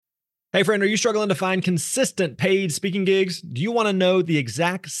Hey friend, are you struggling to find consistent paid speaking gigs? Do you want to know the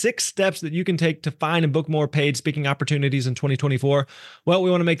exact 6 steps that you can take to find and book more paid speaking opportunities in 2024? Well,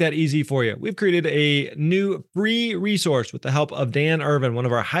 we want to make that easy for you. We've created a new free resource with the help of Dan Irvin, one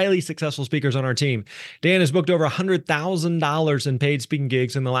of our highly successful speakers on our team. Dan has booked over $100,000 in paid speaking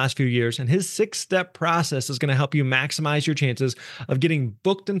gigs in the last few years, and his 6-step process is going to help you maximize your chances of getting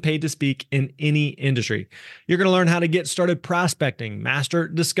booked and paid to speak in any industry. You're going to learn how to get started prospecting, master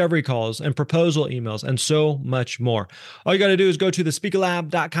discovery calls, and proposal emails, and so much more. All you got to do is go to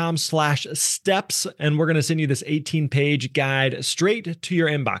thespeakerlab.com/steps, and we're going to send you this 18-page guide straight to your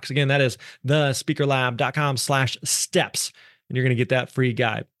inbox. Again, that is thespeakerlab.com/steps, and you're going to get that free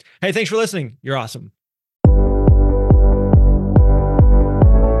guide. Hey, thanks for listening. You're awesome.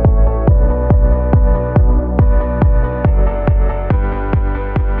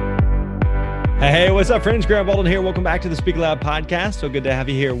 Hey, what's up, friends? Grant Baldwin here. Welcome back to the Speaker Lab podcast. So good to have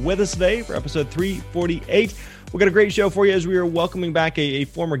you here with us today for episode 348. We've got a great show for you as we are welcoming back a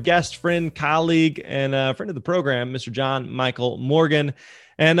former guest, friend, colleague, and friend of the program, Mr. John Michael Morgan.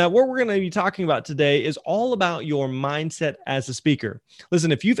 And what we're going to be talking about today is all about your mindset as a speaker.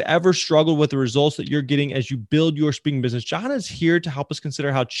 Listen, if you've ever struggled with the results that you're getting as you build your speaking business, John is here to help us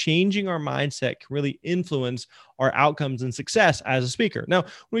consider how changing our mindset can really influence our outcomes and success as a speaker. Now,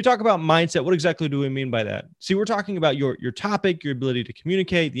 when we talk about mindset, what exactly do we mean by that? See, we're talking about your topic, your ability to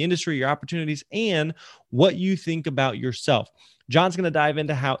communicate, the industry, your opportunities, and what you think about yourself. John's going to dive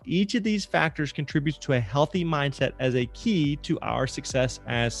into how each of these factors contributes to a healthy mindset as a key to our success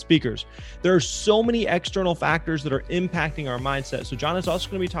as speakers. There are so many external factors that are impacting our mindset. So John is also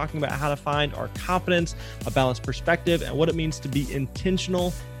going to be talking about how to find our confidence, a balanced perspective, and what it means to be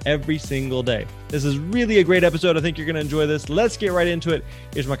intentional every single day. This is really a great episode. I think you're going to enjoy this. Let's get right into it.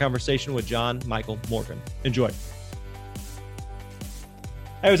 Here's my conversation with John Michael Morgan. Enjoy.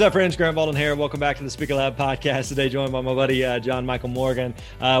 Hey, what's up, friends? Grant Baldwin here. Welcome back to the Speaker Lab podcast. Today, joined by my buddy, John Michael Morgan.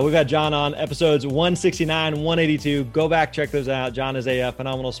 We've got John on episodes 169, 182. Go back, check those out. John is a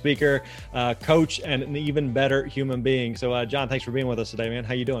phenomenal speaker, coach, and an even better human being. So, John, thanks for being with us today, man.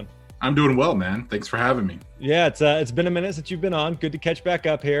 How you doing? I'm doing well, man. Thanks for having me. Yeah, it's been a minute since you've been on. Good to catch back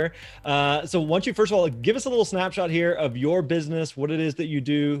up here. So why don't you, first of all, give us a little snapshot here of your business, what it is that you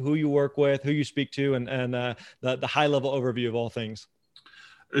do, who you work with, who you speak to, and the high-level overview of all things.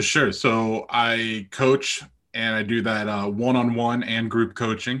 Sure. So I coach, and I do that one-on-one and group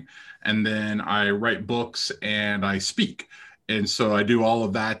coaching. And then I write books and I speak. And so I do all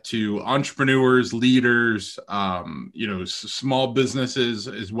of that to entrepreneurs, leaders, small businesses,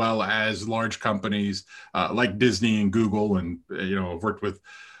 as well as large companies like Disney and Google. And, I've worked with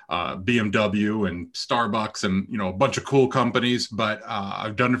BMW and Starbucks and, a bunch of cool companies. But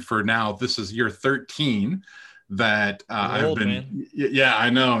I've done it for now. This is year 13 that I've been. Man. Yeah, I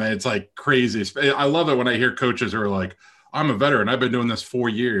know. It's like crazy. I love it when I hear coaches who are like, I'm a veteran. I've been doing this 4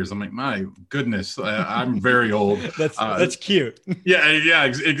 years. I'm like, my goodness, I'm very old. That's cute. Yeah,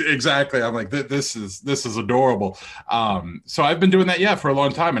 exactly. I'm like, this is adorable. So I've been doing that, for a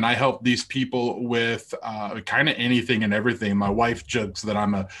long time. And I help these people with kind of anything and everything. My wife jokes that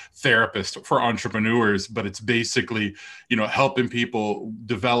I'm a therapist for entrepreneurs, but it's basically, helping people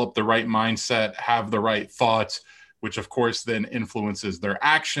develop the right mindset, have the right thoughts, which of course then influences their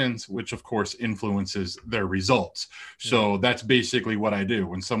actions, which of course influences their results. So that's basically what I do.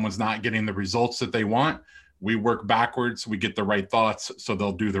 When someone's not getting the results that they want, we work backwards, we get the right thoughts, so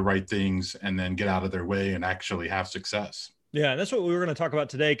they'll do the right things and then get out of their way and actually have success. Yeah, and that's what we were going to talk about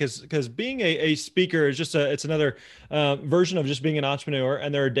today, because being a speaker is just it's another version of just being an entrepreneur.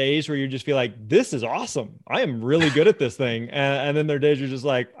 And there are days where you just feel like, this is awesome. I am really good at this thing. And then there are days you're just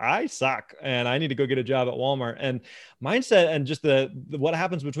like, I suck and I need to go get a job at Walmart. And mindset and just the what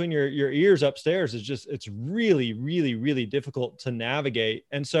happens between your ears upstairs is just, it's really, really, really difficult to navigate.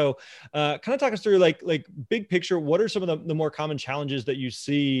 And so kind of talk us through like big picture, what are some of the more common challenges that you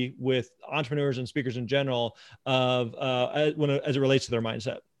see with entrepreneurs and speakers in general of as it relates to their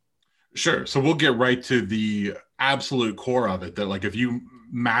mindset? Sure. So we'll get right to the absolute core of it, that like, if you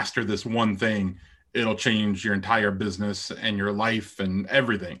master this one thing, it'll change your entire business and your life and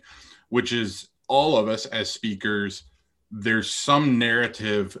everything, which is all of us as speakers. There's some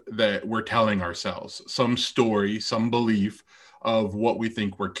narrative that we're telling ourselves, some story, some belief of what we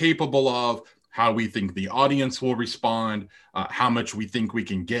think we're capable of, how we think the audience will respond, how much we think we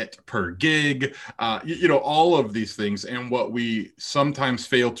can get per gig, all of these things. And what we sometimes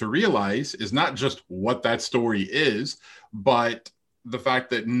fail to realize is not just what that story is, but the fact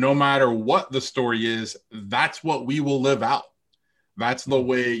that no matter what the story is, that's what we will live out. That's the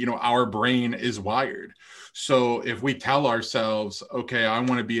way, our brain is wired. So if we tell ourselves, okay, I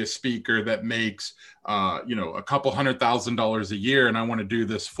want to be a speaker that makes, a couple $100,000 a year, and I want to do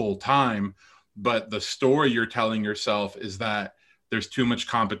this full time, but the story you're telling yourself is that there's too much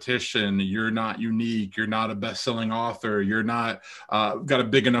competition, you're not unique, you're not a best-selling author, you're not got a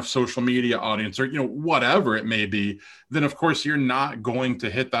big enough social media audience, or whatever it may be, then of course you're not going to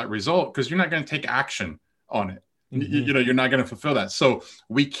hit that result because you're not going to take action on it. Mm-hmm. You're not going to fulfill that. So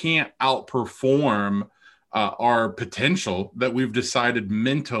we can't outperform our potential that we've decided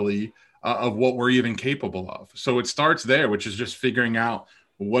mentally of what we're even capable of. So it starts there, which is just figuring out,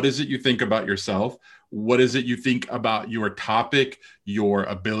 what is it you think about yourself? What is it you think about your topic, your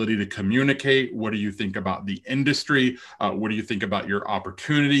ability to communicate? What do you think about the industry? What do you think about your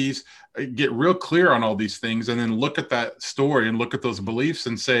opportunities? Get real clear on all these things, and then look at that story and look at those beliefs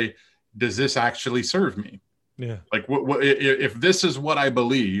and say, does this actually serve me? Yeah. Like, what if this is what I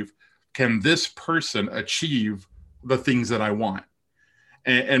believe, can this person achieve the things that I want?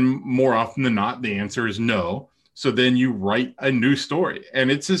 And more often than not, the answer is no. So then you write a new story,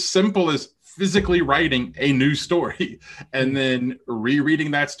 and it's as simple as physically writing a new story and then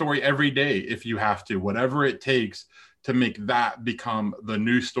rereading that story every day if you have to, whatever it takes to make that become the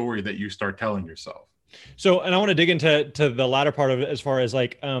new story that you start telling yourself. So, and I want to dig into the latter part of it as far as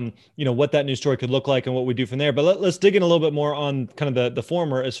like, what that new story could look like and what we do from there. But let's dig in a little bit more on kind of the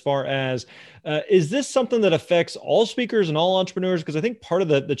former, as far as, is this something that affects all speakers and all entrepreneurs? Because I think part of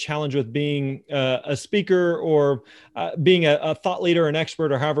the challenge with being a speaker or being a thought leader, an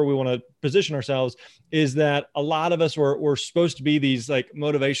expert, or however we want to position ourselves, is that a lot of us we're supposed to be these like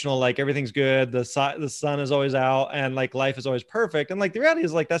motivational, like everything's good, the sun is always out, and like life is always perfect. And like the reality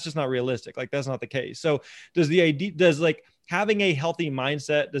is like that's just not realistic. Like that's not the case. So does like having a healthy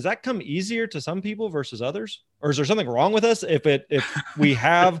mindset, does that come easier to some people versus others? Or is there something wrong with us if we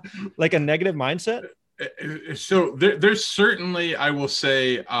have like a negative mindset? So there's certainly, I will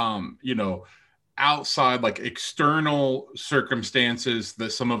say, outside, like external circumstances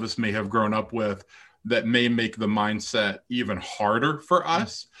that some of us may have grown up with that may make the mindset even harder for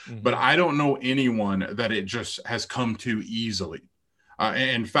us. Mm-hmm. But I don't know anyone that it just has come to easily.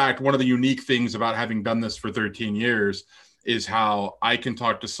 In fact, one of the unique things about having done this for 13 years is how I can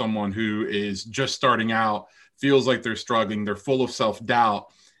talk to someone who is just starting out, feels like they're struggling, they're full of self-doubt.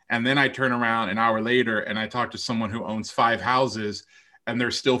 And then I turn around an hour later and I talk to someone who owns 5 houses and they're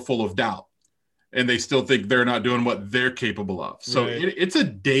still full of doubt. And they still think they're not doing what they're capable of. So right. It's a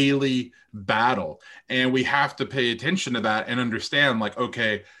daily battle. And we have to pay attention to that and understand, like,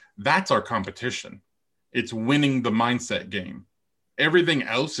 okay, that's our competition. It's winning the mindset game. Everything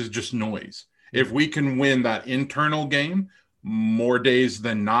else is just noise. If we can win that internal game more days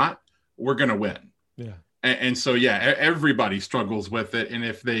than not, we're going to win. Yeah. And so, yeah, everybody struggles with it. And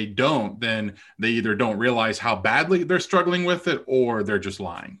if they don't, then they either don't realize how badly they're struggling with it, or they're just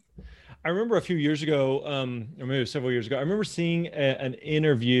lying. I remember a few years ago, or maybe it was several years ago, I remember seeing an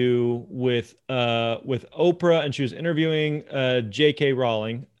interview with Oprah, and she was interviewing J.K.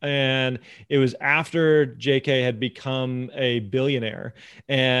 Rowling, and it was after J.K. had become a billionaire.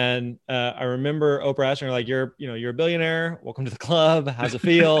 And I remember Oprah asking her, like, you're a billionaire. Welcome to the club. How's it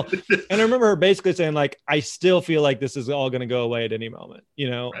feel? And I remember her basically saying, like, I still feel like this is all going to go away at any moment,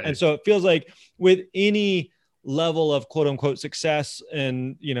 Right. And so it feels like with any level of quote unquote success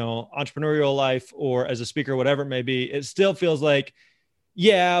in, entrepreneurial life or as a speaker, whatever it may be, it still feels like,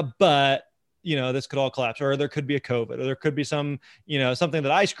 yeah, but this could all collapse, or there could be a COVID, or there could be some, something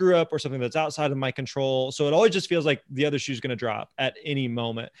that I screw up, or something that's outside of my control. So it always just feels like the other shoe's going to drop at any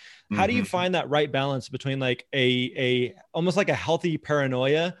moment. Mm-hmm. How do you find that right balance between like a almost like a healthy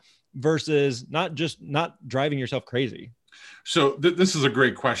paranoia versus not driving yourself crazy? So this is a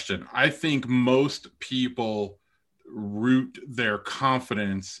great question. I think most people root their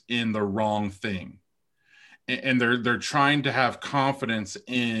confidence in the wrong thing. And they're trying to have confidence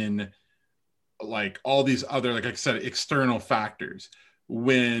in like all these other, like I said, external factors,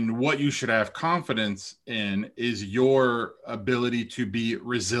 when what you should have confidence in is your ability to be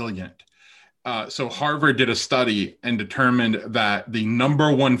resilient. So Harvard did a study and determined that the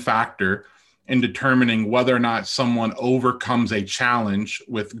number one factor in determining whether or not someone overcomes a challenge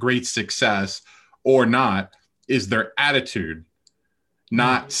with great success or not is their attitude,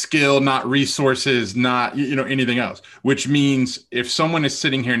 not skill, not resources, not anything else. Which means if someone is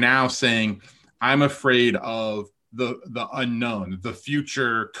sitting here now saying, I'm afraid of the unknown, the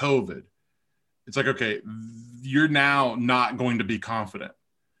future COVID, it's like, okay, you're now not going to be confident.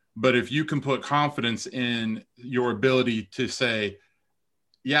 But if you can put confidence in your ability to say,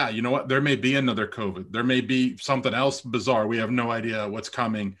 yeah, you know what? There may be another COVID. There may be something else bizarre. We have no idea what's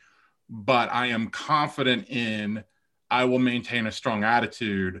coming, but I am confident in I will maintain a strong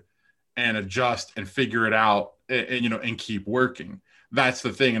attitude and adjust and figure it out and you know, and keep working. That's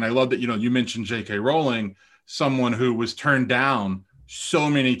the thing. And I love that, you know, you mentioned J.K. Rowling, someone who was turned down so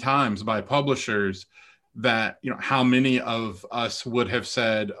many times by publishers that, you know, how many of us would have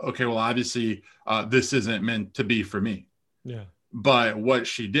said, okay, well, obviously this isn't meant to be for me. Yeah. But what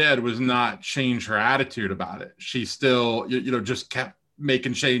she did was not change her attitude about it. She still, you know, just kept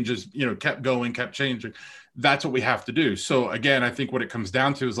making changes, you know, kept going, kept changing. That's what we have to do. So again, I think what it comes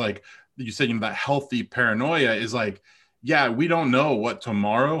down to is like you said, you know, that healthy paranoia is like, yeah, we don't know what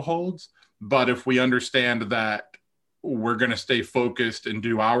tomorrow holds, but if we understand that we're going to stay focused and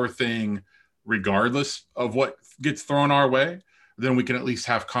do our thing regardless of what gets thrown our way, then we can at least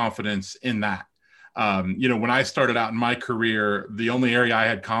have confidence in that. You know, when I started out in my career, the only area I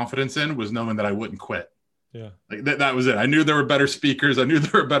had confidence in was knowing that I wouldn't quit. Yeah. Like that was it. I knew there were better speakers. I knew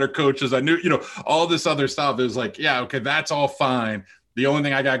there were better coaches. I knew, you know, all this other stuff. It was like, yeah, okay, that's all fine. The only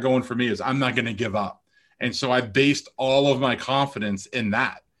thing I got going for me is I'm not going to give up. And so I based all of my confidence in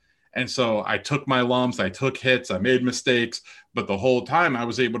that. And so I took my lumps, I took hits, I made mistakes, but the whole time I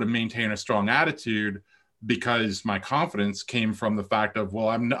was able to maintain a strong attitude because my confidence came from the fact of, well,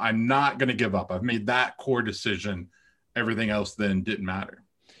 I'm not going to give up. I've made that core decision. Everything else then didn't matter.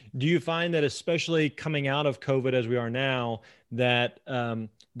 Do you find that, especially coming out of COVID as we are now, that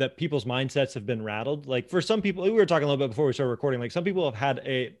that people's mindsets have been rattled? Like for some people, we were talking a little bit before we started recording, like some people have had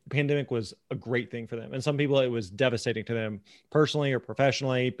a pandemic was a great thing for them. And some people, it was devastating to them personally or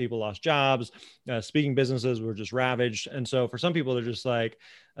professionally. People lost jobs, speaking businesses were just ravaged. And so for some people, they're just like,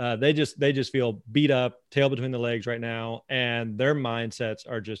 they just feel beat up, tail between the legs right now. And their mindsets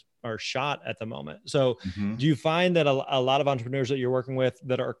are shot at the moment. So do you find that a lot of entrepreneurs that you're working with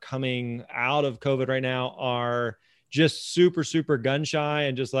that are coming out of COVID right now are just super, super gun shy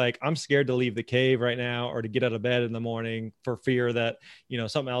and just like, I'm scared to leave the cave right now or to get out of bed in the morning for fear that, you know,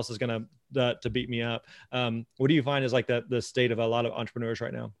 something else is going to beat me up? What do you find is like the state of a lot of entrepreneurs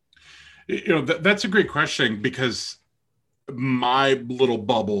right now? You know, that's a great question, because my little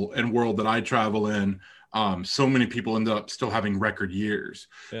bubble and world that I travel in, so many people end up still having record years.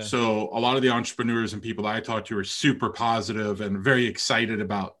 Yeah. So a lot of the entrepreneurs and people that I talk to are super positive and very excited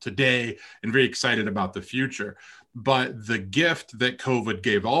about today and very excited about the future. But the gift that COVID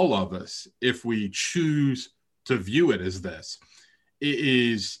gave all of us, if we choose to view it as this,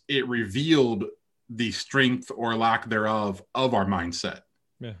 it revealed the strength or lack thereof of our mindset.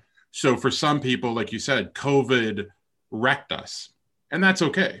 Yeah. So for some people, like you said, COVID wrecked us, and that's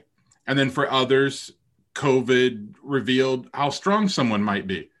okay. And then for others, COVID revealed how strong someone might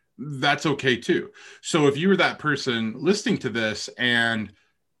be. That's okay too. So if you were that person listening to this and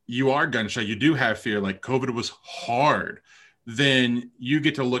you are gun shy, you do have fear, like COVID was hard, then you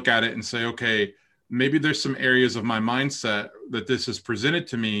get to look at it and say, okay, maybe there's some areas of my mindset that this has presented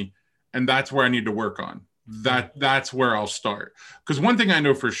to me, and that's where I need to work on. That's where I'll start. Because one thing I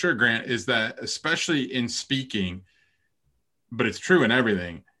know for sure, Grant, is that especially in speaking, but it's true in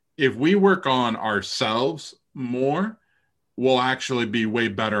everything, if we work on ourselves more, we'll actually be way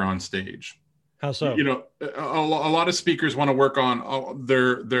better on stage. How so? You know, a lot of speakers want to work on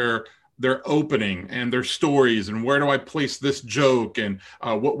their opening and their stories and where do I place this joke and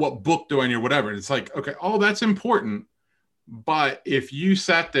what book do I need or whatever. And it's like, okay, all that's important. But if you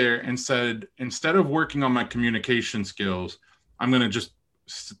sat there and said, instead of working on my communication skills, I'm going to just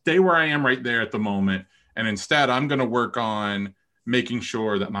stay where I am right there at the moment. And instead, I'm going to work on making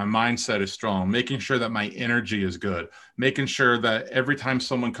sure that my mindset is strong, making sure that my energy is good, making sure that every time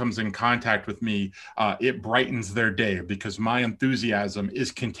someone comes in contact with me, it brightens their day because my enthusiasm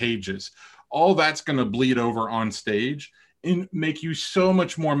is contagious. All that's going to bleed over on stage and make you so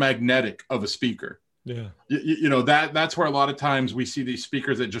much more magnetic of a speaker. Yeah. You know, that's where a lot of times we see these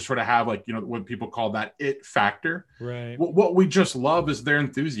speakers that just sort of have, like, you know, what people call that it factor. Right. What we just love is their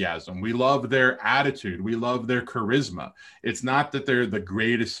enthusiasm. We love their attitude. We love their charisma. It's not that they're the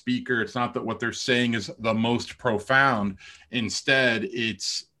greatest speaker. It's not that what they're saying is the most profound. Instead,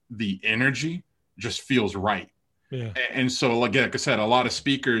 it's the energy just feels right. Yeah. And so, like I said, a lot of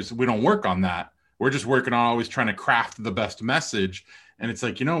speakers, we don't work on that. We're just working on always trying to craft the best message. And it's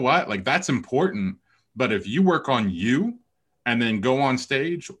like, you know what? Like, that's important. But if you work on you and then go on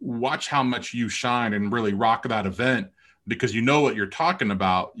stage, watch how much you shine and really rock that event, because you know what you're talking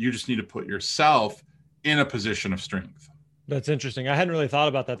about. You just need to put yourself in a position of strength. That's interesting. I hadn't really thought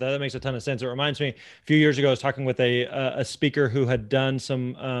about that. That makes a ton of sense. It reminds me, a few years ago, I was talking with a speaker who had done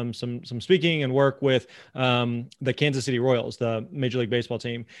some speaking and work with the Kansas City Royals, the Major League Baseball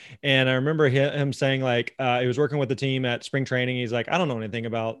team. And I remember him saying, like, he was working with the team at spring training. He's like, I don't know anything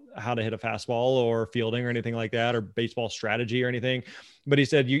about how to hit a fastball or fielding or anything like that, or baseball strategy or anything. But he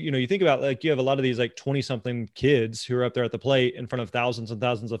said, you think about, like, you have a lot of these like 20 something kids who are up there at the plate in front of thousands and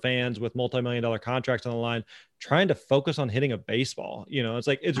thousands of fans with multi-million-dollar contracts on the line, trying to focus on hitting a baseball. It's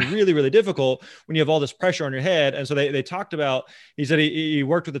like, it's really, really difficult when you have all this pressure on your head. And so they talked about, he said he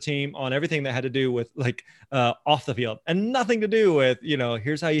worked with the team on everything that had to do with like off the field and nothing to do with,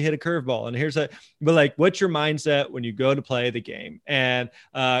 here's how you hit a curveball and but like, what's your mindset when you go to play the game? And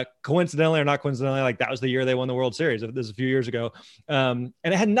coincidentally or not coincidentally, like that was the year they won the World Series. This is a few years ago. And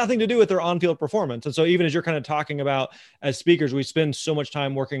it had nothing to do with their on-field performance. And so even as you're kind of talking about, as speakers, we spend so much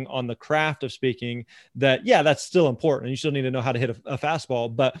time working on the craft of speaking that, yeah, that's still important. And you still need to know how to hit a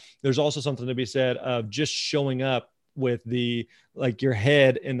fastball, but there's also something to be said of just showing up with your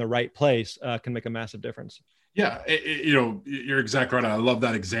head in the right place can make a massive difference. Yeah. You're exactly right. I love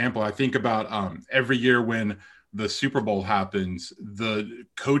that example. I think about every year when the Super Bowl happens, the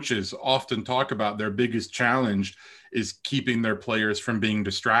coaches often talk about their biggest challenge is keeping their players from being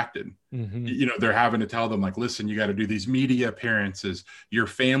distracted. Mm-hmm. They're having to tell them, like, listen, you got to do these media appearances. Your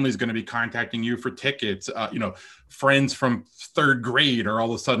family's going to be contacting you for tickets. Friends from third grade are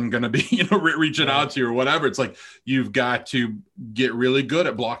all of a sudden going to be, reaching out to you or whatever. It's like, you've got to get really good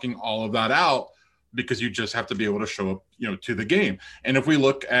at blocking all of that out, because you just have to be able to show up, to the game. And if we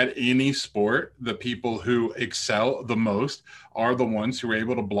look at any sport, the people who excel the most are the ones who are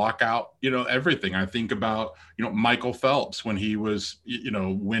able to block out, everything. I think about, Michael Phelps when he was,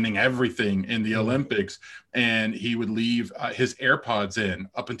 winning everything in the Olympics, and he would leave his AirPods in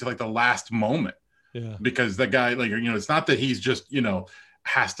up until like the last moment. Yeah. Because the guy, like, it's not that he's just,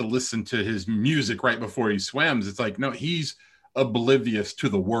 has to listen to his music right before he swims. It's like, no, he's oblivious to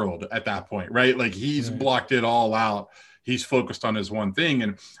the world at that point, right? Like he's blocked it all out. He's focused on his one thing.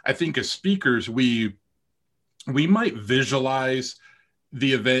 And I think as speakers, we might visualize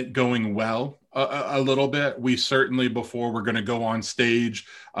the event going well a little bit. We certainly, before we're going to go on stage,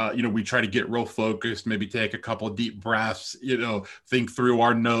 we try to get real focused, maybe take a couple of deep breaths, think through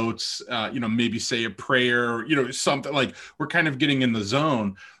our notes, maybe say a prayer, something like we're kind of getting in the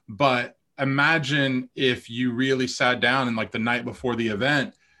zone. But imagine if you really sat down and, like, the night before the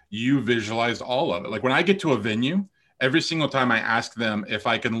event, you visualized all of it. Like when I get to a venue, every single time I ask them if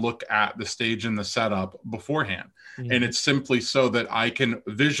I can look at the stage and the setup beforehand. Mm-hmm. And it's simply so that I can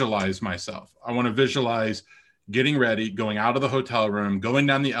visualize myself. I want to visualize getting ready, going out of the hotel room, going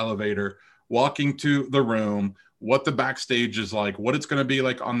down the elevator, walking to the room, what the backstage is like, what it's going to be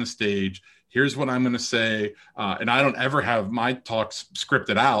like on the stage. Here's what I'm going to say. And I don't ever have my talks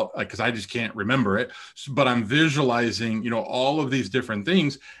scripted out because I just can't remember it. But I'm visualizing, all of these different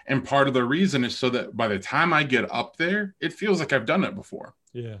things. And part of the reason is so that by the time I get up there, it feels like I've done it before.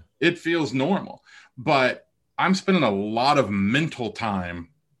 Yeah. It feels normal. But I'm spending a lot of mental time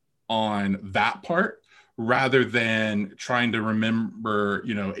on that part rather than trying to remember,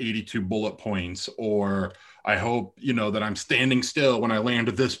 82 bullet points, or I hope, that I'm standing still when I land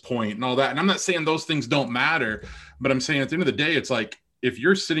at this point and all that. And I'm not saying those things don't matter, but I'm saying at the end of the day, it's like, if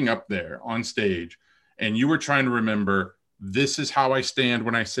you're sitting up there on stage and you were trying to remember, this is how I stand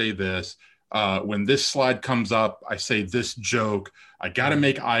when I say this, when this slide comes up, I say this joke, I got to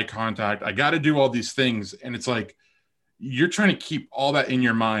make eye contact, I got to do all these things. And it's like, you're trying to keep all that in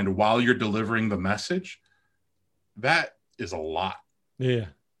your mind while you're delivering the message. That is a lot. Yeah.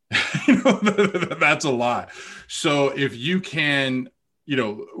 That's a lot. So if you can,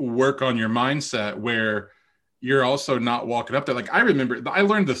 work on your mindset where you're also not walking up there. Like I remember, I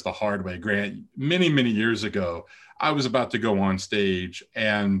learned this the hard way, Grant, many, many years ago. I was about to go on stage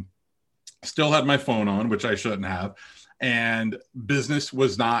and still had my phone on, which I shouldn't have. And business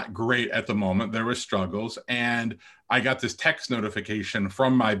was not great at the moment. There were struggles. And I got this text notification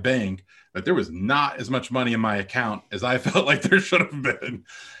from my bank that there was not as much money in my account as I felt like there should have been.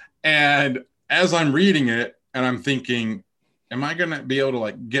 And as I'm reading it and I'm thinking, am I going to be able to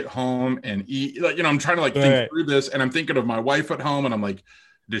like get home and eat? Like, I'm trying to like think through this, and I'm thinking of my wife at home and I'm like,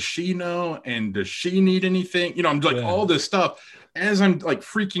 does she know? And does she need anything? I'm like all this stuff. As I'm like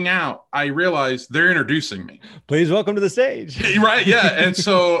freaking out, I realize they're introducing me. Please welcome to the stage. Right. Yeah. And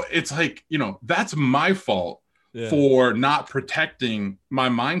so it's like, that's my fault for not protecting my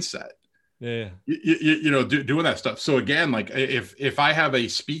mindset. Yeah. Doing that stuff. So again, like if I have a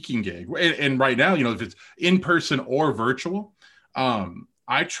speaking gig and right now, if it's in person or virtual,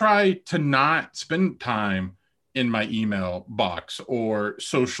 I try to not spend time in my email box or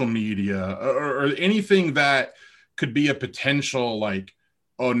social media or anything that could be a potential like,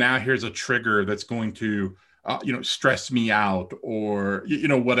 oh, now here's a trigger that's going to stress me out or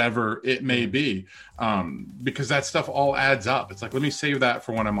whatever it may be, because that stuff all adds up. It's like, let me save that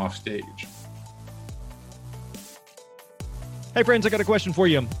for when I'm off stage. Hey friends, I got a question for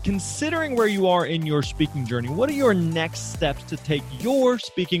you. Considering where you are in your speaking journey, what are your next steps to take your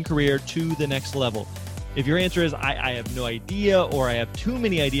speaking career to the next level? If your answer is, I have no idea, or I have too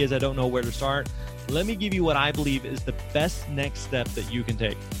many ideas, I don't know where to start, let me give you what I believe is the best next step that you can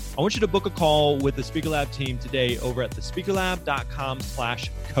take. I want you to book a call with the Speaker Lab team today over at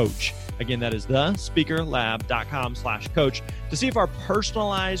thespeakerlab.com/coach. Again, that is thespeakerlab.com/coach to see if our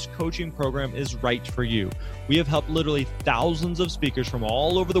personalized coaching program is right for you. We have helped literally thousands of speakers from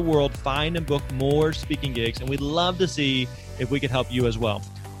all over the world find and book more speaking gigs, and we'd love to see if we could help you as well.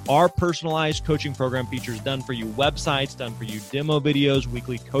 Our personalized coaching program features done-for-you websites, done-for-you demo videos,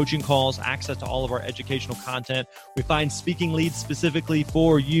 weekly coaching calls, access to all of our educational content. We find speaking leads specifically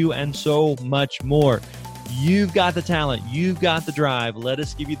for you, and so much more. You've got the talent. You've got the drive. Let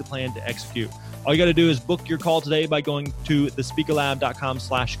us give you the plan to execute. All you got to do is book your call today by going to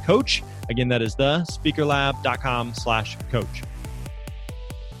thespeakerlab.com/coach. Again, that is thespeakerlab.com/coach.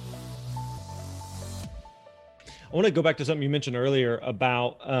 I want to go back to something you mentioned earlier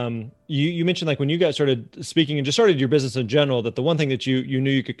about you mentioned like when you guys started speaking and just started your business in general, that the one thing that you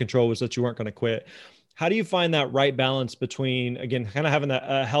knew you could control was that you weren't going to quit. How do you find that right balance between, again, kind of having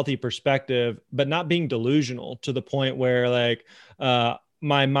that healthy perspective, but not being delusional to the point where like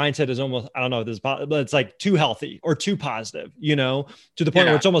my mindset is almost, I don't know if this is but it's like too healthy or too positive, to the point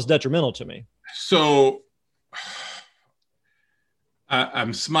where it's almost detrimental to me. So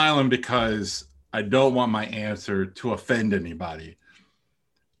I'm smiling because I don't want my answer to offend anybody.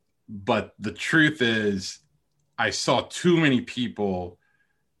 But the truth is, I saw too many people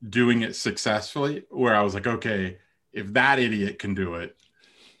doing it successfully where I was like, okay, if that idiot can do it,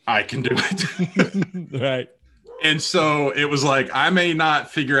 I can do it. Right. And so it was like, I may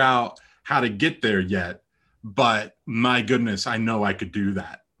not figure out how to get there yet, but my goodness, I know I could do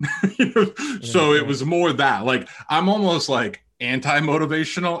that. So it was more that, like, I'm almost like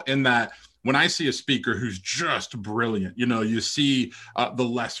anti-motivational in that when I see a speaker who's just brilliant, you see the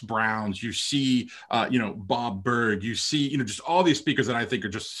Les Browns, you see, Bob Berg, you see, just all these speakers that I think are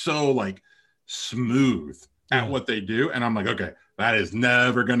just so like smooth at what they do. And I'm like, okay, that is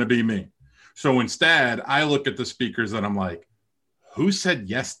never going to be me. So instead, I look at the speakers and I'm like, who said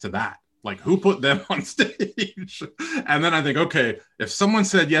yes to that? Like, who put them on stage? And then I think, okay, if someone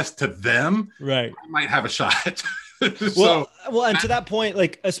said yes to them, right, I might have a shot. Well, and to that point,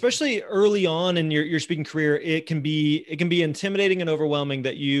 like, especially early on in your speaking career, it can be intimidating and overwhelming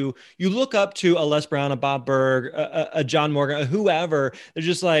that you look up to a Les Brown, a Bob Berg, a John Morgan, a whoever. They're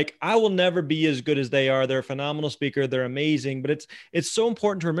just like, I will never be as good as they are. They're a phenomenal speaker. They're amazing. But it's so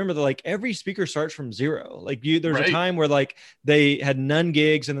important to remember that like every speaker starts from zero. Like there's a time where like they had none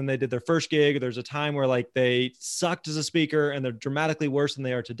gigs and then they did their first gig. There's a time where like they sucked as a speaker and they're dramatically worse than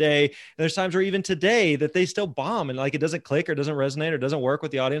they are today. And there's times where even today that they still bomb and like it doesn't click or doesn't resonate or doesn't work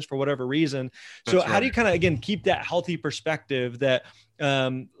with the audience for whatever reason. So how do you kind of, again, keep that healthy perspective that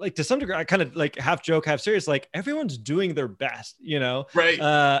like to some degree, I kind of like half joke, half serious, like everyone's doing their best, Right.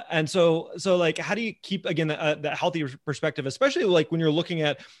 And so like, how do you keep, again, that healthy perspective, especially like when you're looking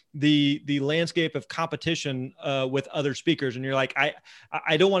at the landscape of competition with other speakers and you're like, I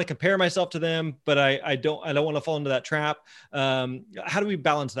don't want to compare myself to them, but I don't want to fall into that trap. How do we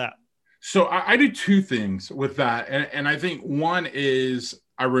balance that? So I do two things with that. And I think one is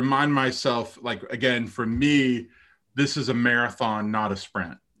I remind myself, like, again, for me, this is a marathon, not a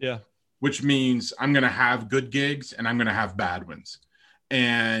sprint. Yeah. Which means I'm going to have good gigs and I'm going to have bad ones.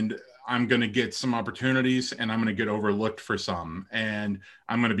 And I'm going to get some opportunities and I'm going to get overlooked for some. And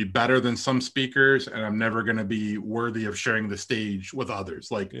I'm going to be better than some speakers and I'm never going to be worthy of sharing the stage with others.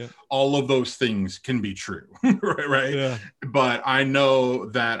 Like all of those things can be true. Right. Yeah. But I know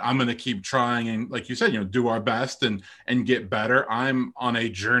that I'm going to keep trying. And like you said, do our best and get better. I'm on a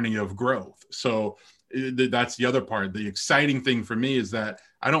journey of growth. So that's the other part. The exciting thing for me is that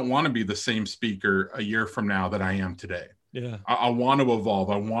I don't want to be the same speaker a year from now that I am today. Yeah, I want to evolve.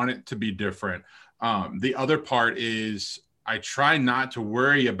 I want it to be different. The other part is I try not to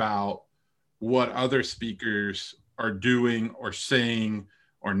worry about what other speakers are doing or saying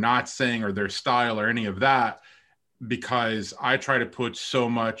or not saying or their style or any of that, because I try to put so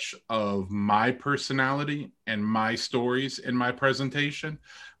much of my personality and my stories in my presentation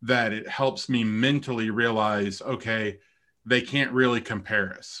that it helps me mentally realize, okay, they can't really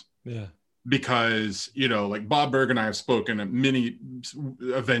compare us. Yeah. because, like Bob Berg and I have spoken at many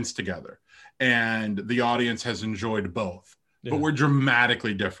events together, and the audience has enjoyed both, but we're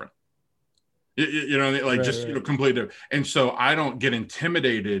dramatically different. Completely different. And so I don't get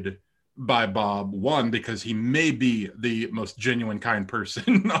intimidated by Bob, one, because he may be the most genuine, kind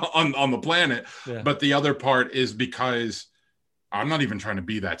person on the planet. Yeah. But the other part is because I'm not even trying to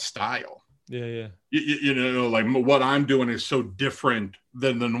be that style. Yeah. Like what I'm doing is so different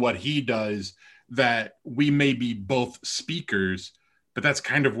than what he does that we may be both speakers, but that's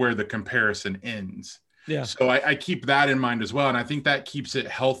kind of where the comparison ends. Yeah. So I keep that in mind as well. And I think that keeps it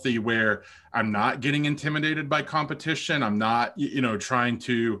healthy where I'm not getting intimidated by competition. I'm not, trying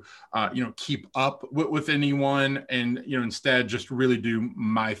to, keep up with anyone, and, instead just really do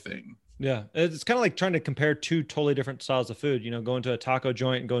my thing. Yeah. It's kind of like trying to compare two totally different styles of food, going to a taco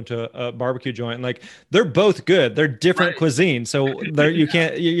joint and going to a barbecue joint. And like, they're both good. They're different cuisine. So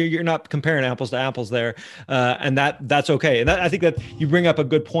you're not comparing apples to apples there. And that's okay. And I think that you bring up a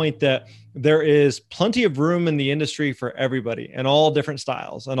good point, that there is plenty of room in the industry for everybody and all different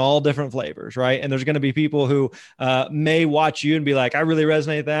styles and all different flavors. Right. And there's going to be people who may watch you and be like, I really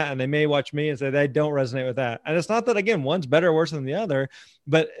resonate with that. And they may watch me and say they don't resonate with that. And it's not that, again, one's better or worse than the other,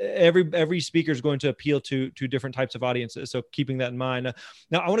 but every speaker is going to appeal to different types of audiences. So keeping that in mind.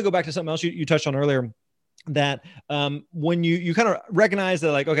 Now I want to go back to something else you touched on earlier, that when you kind of recognize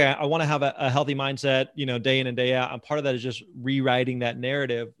that, like, okay, I want to have a healthy mindset, day in and day out. And part of that is just rewriting that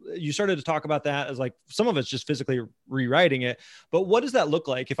narrative. You started to talk about that as like, some of it's just physically rewriting it, but what does that look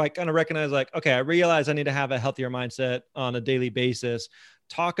like? If I kind of recognize, like, okay, I realize I need to have a healthier mindset on a daily basis.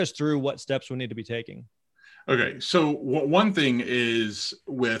 Talk us through what steps we need to be taking. Okay. So one thing is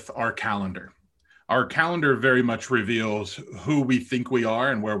with our calendar. Our calendar very much reveals who we think we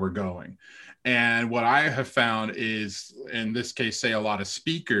are and where we're going. And what I have found is, in this case, say a lot of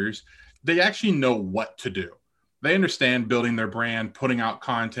speakers, they actually know what to do. They understand building their brand, putting out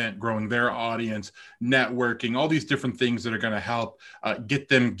content, growing their audience, networking, all these different things that are going to help get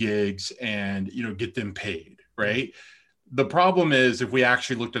them gigs and, get them paid, right? The problem is, if we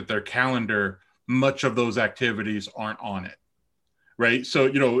actually looked at their calendar, much of those activities aren't on it. Right. So,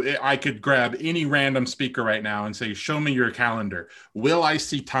 I could grab any random speaker right now and say, show me your calendar. Will I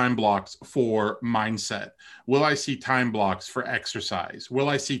see time blocks for mindset? Will I see time blocks for exercise? Will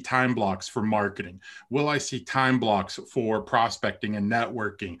I see time blocks for marketing? Will I see time blocks for prospecting and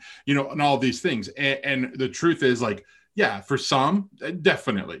networking, and all these things? And the truth is, like, yeah, for some,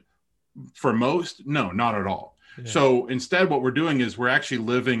 definitely. For most, no, not at all. Yeah. So instead, what we're doing is we're actually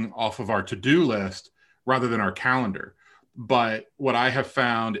living off of our to-do list rather than our calendar. But what I have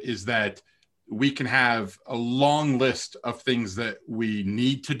found is that we can have a long list of things that we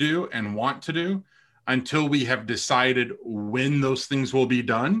need to do and want to do until we have decided when those things will be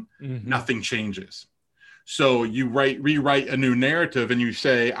done. Mm-hmm. Nothing changes. So you rewrite a new narrative and you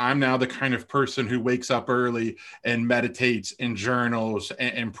say, I'm now the kind of person who wakes up early and meditates and journals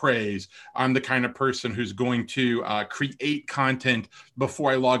and prays. I'm the kind of person who's going to create content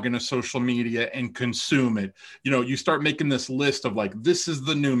before I log into social media and consume it. You start making this list of, like, this is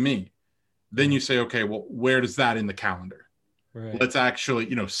the new me. Then you say, okay, well, where does that in the calendar? Right. Let's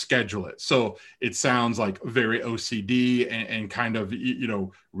actually, schedule it. So it sounds like very OCD and kind of,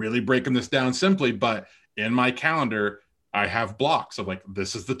 really breaking this down simply, but in my calendar, I have blocks of, like,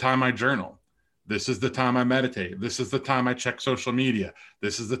 this is the time I journal. This is the time I meditate. This is the time I check social media.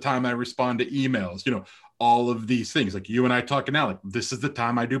 This is the time I respond to emails, all of these things. Like you and I talking now, like, this is the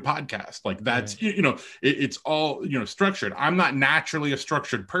time I do podcasts. Like, that's, it's all, structured. I'm not naturally a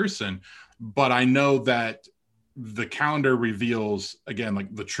structured person, but I know that the calendar reveals, again,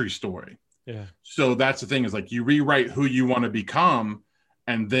 like, the true story. Yeah. So that's the thing, is, like, you rewrite who you want to become,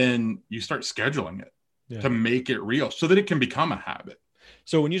 and then you start scheduling it. Yeah. To make it real so that it can become a habit.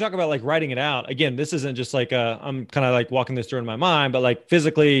 So when you talk about, like, writing it out, again, this isn't just like I'm kind of like walking this through in my mind, but like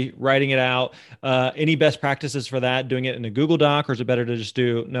physically writing it out. Any best practices for that? Doing it in a Google Doc, or is it better to just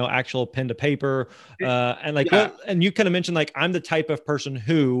do actual pen to paper? And like, yeah. And you kind of mentioned, like, I'm the type of person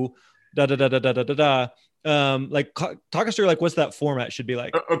who like, talk us through, like, what's that format should be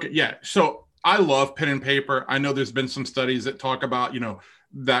like? Okay. Yeah. So I love pen and paper. I know there's been some studies that talk about,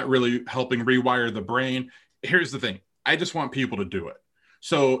 that really helping rewire the brain. Here's the thing. I just want people to do it.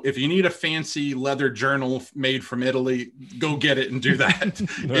 So if you need a fancy leather journal made from Italy, go get it and do that.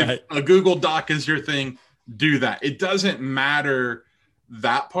 Right. If a Google Doc is your thing, do that. It doesn't matter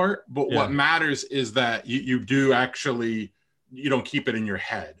that part, but what matters is that you do actually, you don't keep it in your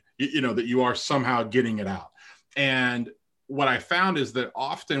head, that you are somehow getting it out. And what I found is that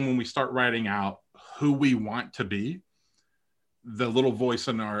often when we start writing out who we want to be, the little voice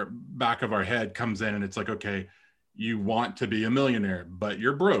in our back of our head comes in and it's like, okay, you want to be a millionaire, but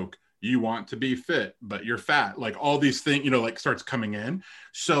you're broke. You want to be fit, but you're fat. Like all these things, like starts coming in.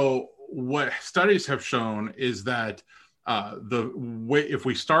 So what studies have shown is that the way, if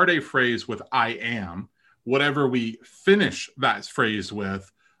we start a phrase with I am, whatever we finish that phrase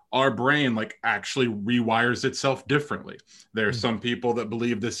with, our brain like actually rewires itself differently. There's some people that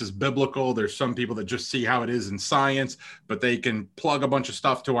believe this is biblical. There's some people that just see how it is in science, but they can plug a bunch of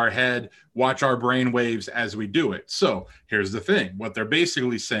stuff to our head, watch our brain waves as we do it. So here's the thing. What they're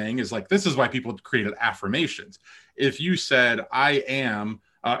basically saying is like, this is why people created affirmations. If you said, I am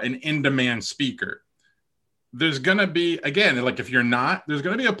an in-demand speaker, there's going to be, again, like if you're not, there's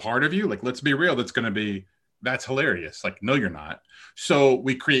going to be a part of you, like, let's be real, that's going to be, that's hilarious. Like, no, you're not. So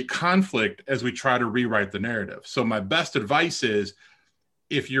we create conflict as we try to rewrite the narrative. So my best advice is,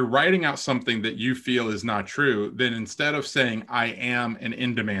 if you're writing out something that you feel is not true, then instead of saying, I am an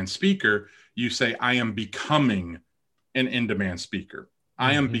in-demand speaker, you say, I am becoming an in-demand speaker.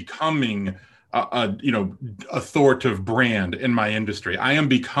 I am becoming a authoritative brand in my industry. I am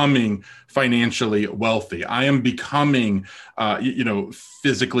becoming financially wealthy. I am becoming,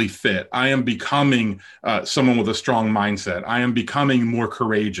 physically fit. I am becoming someone with a strong mindset. I am becoming more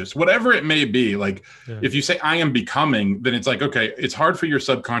courageous, whatever it may be. Like if you say I am becoming, then it's like, okay, it's hard for your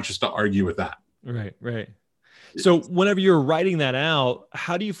subconscious to argue with that. Right. So whenever you're writing that out,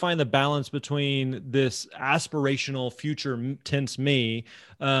 how do you find the balance between this aspirational future tense me,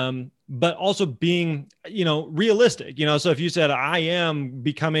 but also being, realistic, so if you said, I am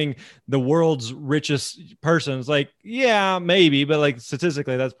becoming the world's richest person, it's like, yeah, maybe, but like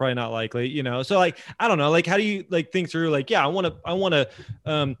statistically, that's probably not likely, So like, I don't know, like, how do you like think through like, yeah, I want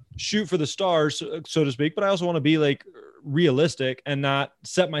to shoot for the stars, so to speak, but I also want to be like realistic and not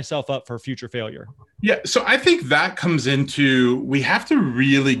set myself up for future failure. Yeah. So I think that comes into, we have to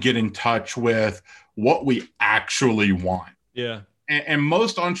really get in touch with what we actually want. Yeah. And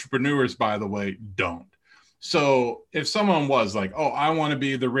most entrepreneurs, by the way, don't. So if someone was like, oh, I want to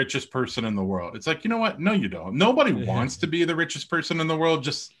be the richest person in the world, it's like, you know what? No, you don't. Nobody wants to be the richest person in the world.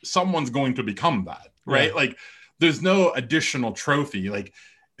 Just someone's going to become that, right? Yeah. Like there's no additional trophy. Like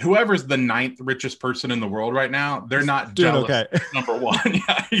whoever's the 9th richest person in the world right now, they're not jealous. Okay. Number one.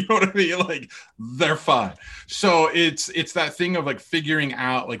 Yeah, you know what I mean? Like they're fine. So it's that thing of like figuring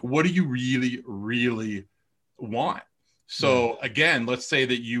out like, what do you really, really want? So again, let's say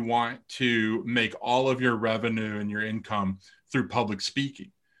that you want to make all of your revenue and your income through public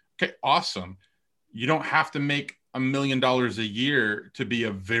speaking. Okay, awesome. You don't have to make $1 million a year to be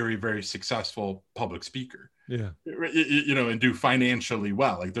a very, very successful public speaker. Yeah. And do financially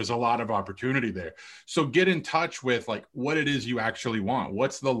well. Like there's a lot of opportunity there. So get in touch with like what it is you actually want.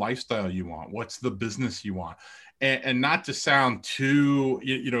 What's the lifestyle you want? What's the business you want? And not to sound too,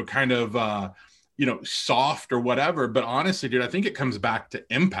 soft or whatever, but honestly, dude, I think it comes back to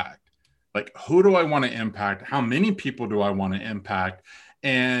impact. Like, who do I want to impact? How many people do I want to impact?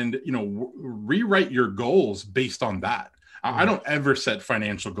 And, rewrite your goals based on that. I don't ever set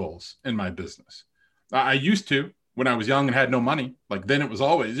financial goals in my business. I used to when I was young and had no money. Like then it was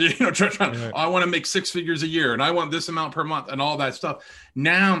always, I want to make 6 figures a year and I want this amount per month and all that stuff.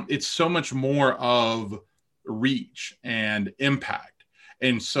 Now it's so much more of reach and impact.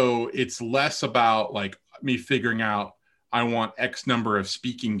 And so it's less about like me figuring out, I want X number of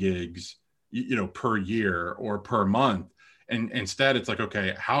speaking gigs, per year or per month. And instead it's like,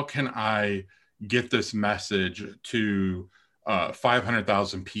 okay, how can I get this message to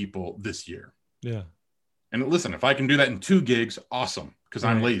 500,000 people this year? Yeah. And listen, if I can do that in 2 gigs, awesome. Because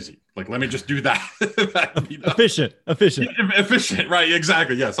I'm lazy. Like, let me just do that. Efficient. Right.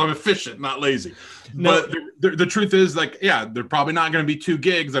 Exactly. Yes. I'm efficient, not lazy. No. But the truth is like, yeah, they're probably not going to be 2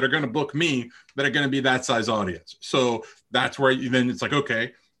 gigs that are going to book me that are going to be that size audience. So that's where then it's like,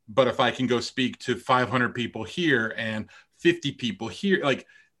 okay, but if I can go speak to 500 people here and 50 people here, like,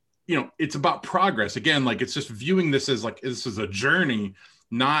 it's about progress. Again, like it's just viewing this as like, this is a journey,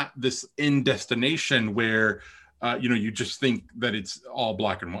 not this end destination where, you just think that it's all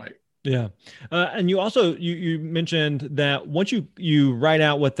black and white. Yeah. And you also, you mentioned that once you write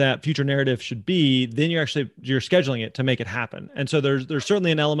out what that future narrative should be, then you're scheduling it to make it happen. And so there's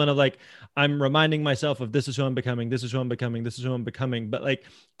certainly an element of like, I'm reminding myself of this is who I'm becoming, this is who I'm becoming, this is who I'm becoming. But like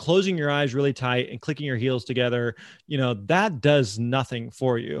closing your eyes really tight and clicking your heels together, that does nothing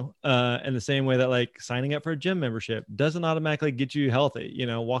for you. In the same way that like signing up for a gym membership doesn't automatically get you healthy.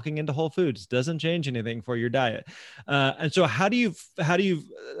 Walking into Whole Foods doesn't change anything for your diet. And so how do you,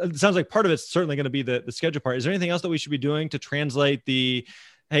 it sounds like part of it's certainly going to be the schedule part. Is there anything else that we should be doing to translate the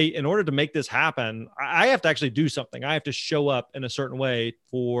hey, in order to make this happen, I have to actually do something. I have to show up in a certain way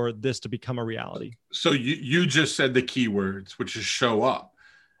for this to become a reality. So you just said the key words, which is show up.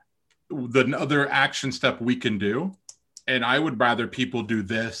 The other action step we can do, and I would rather people do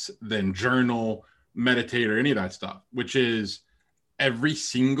this than journal, meditate, or any of that stuff, which is every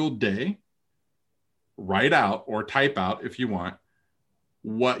single day, write out or type out, if you want,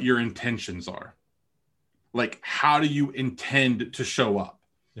 what your intentions are. Like, how do you intend to show up?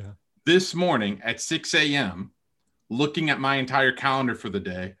 Yeah. This morning at 6 a.m., looking at my entire calendar for the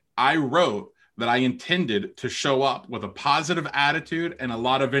day, I wrote that I intended to show up with a positive attitude and a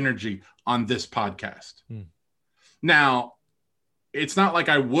lot of energy on this podcast. Now, it's not like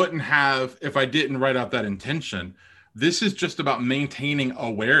I wouldn't have if I didn't write out that intention. This is just about maintaining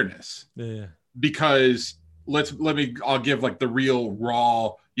awareness. Yeah. Because I'll give like the real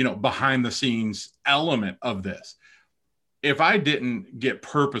raw, behind the scenes element of this. If I didn't get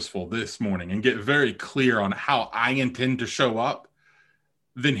purposeful this morning and get very clear on how I intend to show up,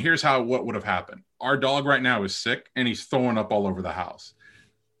 then here's what would have happened. Our dog right now is sick and he's throwing up all over the house.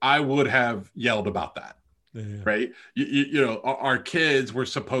 I would have yelled about that. Yeah. Right. Our kids were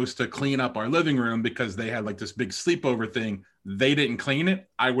supposed to clean up our living room because they had like this big sleepover thing. They didn't clean it.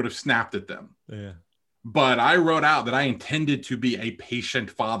 I would have snapped at them. Yeah. But I wrote out that I intended to be a patient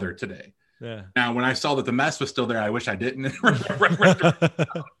father today. Yeah. Now, when I saw that the mess was still there, I wish I didn't.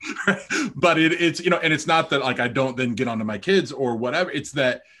 But it's, and it's not that like I don't then get onto my kids or whatever. It's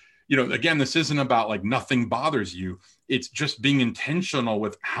that, again, this isn't about like nothing bothers you. It's just being intentional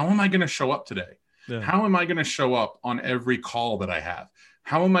with how am I going to show up today? Yeah. How am I going to show up on every call that I have?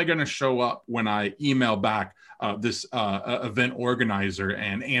 How am I going to show up when I email back this event organizer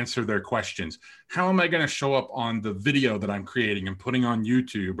and answer their questions? How am I going to show up on the video that I'm creating and putting on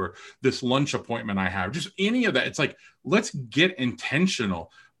YouTube, or this lunch appointment I have? Just any of that. It's like, let's get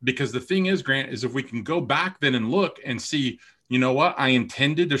intentional, because the thing is, Grant, is if we can go back then and look and see, you know what, I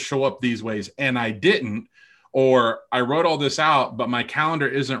intended to show up these ways and I didn't, or I wrote all this out, but my calendar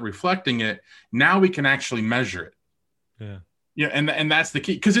isn't reflecting it. Now we can actually measure it. Yeah. Yeah, and that's the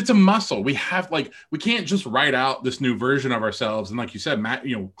key, because it's a muscle. We can't just write out this new version of ourselves and, like you said,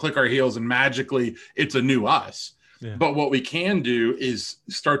 click our heels and magically it's a new us. Yeah. But what we can do is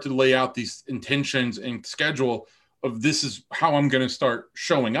start to lay out these intentions and schedule of this is how I'm going to start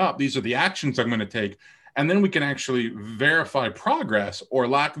showing up. These are the actions I'm going to take, and then we can actually verify progress or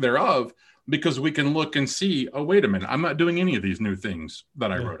lack thereof, because we can look and see, oh, wait a minute, I'm not doing any of these new things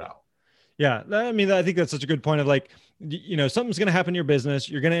that I wrote out. Yeah. I mean, I think that's such a good point of like, something's going to happen in your business.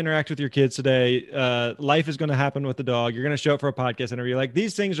 You're going to interact with your kids today. Life is going to happen with the dog. You're going to show up for a podcast interview. Like,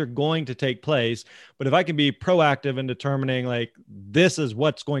 these things are going to take place. But if I can be proactive in determining like, this is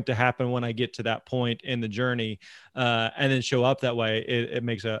what's going to happen when I get to that point in the journey, and then show up that way, it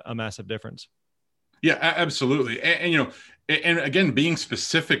makes a massive difference. Yeah, absolutely. And again, being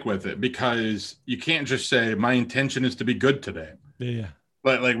specific with it, because you can't just say my intention is to be good today. Yeah.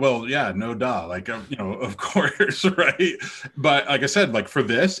 But like, well, yeah, no duh. Like, of course, right? But like I said, like for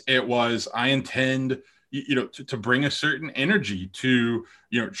this, it was, I intend, to bring a certain energy, to,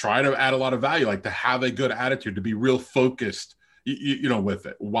 try to add a lot of value, like to have a good attitude, to be real focused, with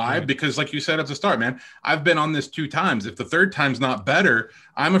it. Why? Right. Because like you said at the start, man, I've been on this 2 times. If the third time's not better,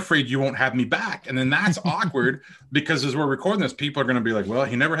 I'm afraid you won't have me back. And then that's awkward, because as we're recording this, people are going to be like, well,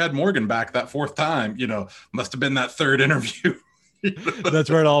 he never had Morgan back that 4th time, must have been that 3rd interview. That's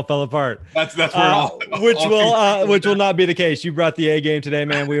where it all fell apart. That's where it all which will not be the case. You brought the A game today,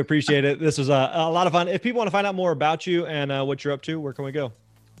 man. We appreciate it. This was a lot of fun. If people want to find out more about you and what you're up to, where can we go?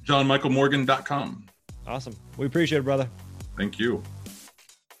 JohnMichaelMorgan.com. Awesome. We appreciate it, brother. Thank you.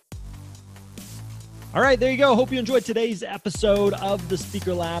 All right, there you go. Hope you enjoyed today's episode of the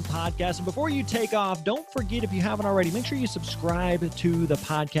Speaker Lab podcast. And before you take off, don't forget, if you haven't already, make sure you subscribe to the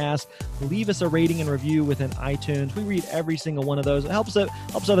podcast. Leave us a rating and review within iTunes. We read every single one of those. It helps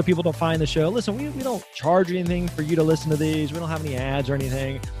other people to find the show. Listen, we don't charge anything for you to listen to these. We don't have any ads or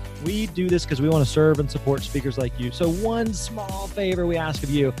anything. We do this because we want to serve and support speakers like you. So one small favor we ask of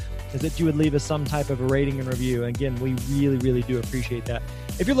you is that you would leave us some type of a rating and review. And again, we really, really do appreciate that.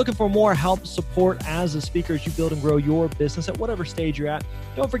 If you're looking for more help, support as a speaker as you build and grow your business at whatever stage you're at,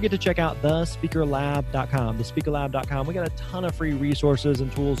 don't forget to check out thespeakerlab.com, thespeakerlab.com. We got a ton of free resources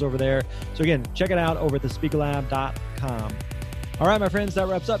and tools over there. So again, check it out over at thespeakerlab.com. All right, my friends, that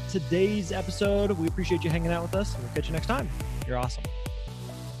wraps up today's episode. We appreciate you hanging out with us, and we'll catch you next time. You're awesome.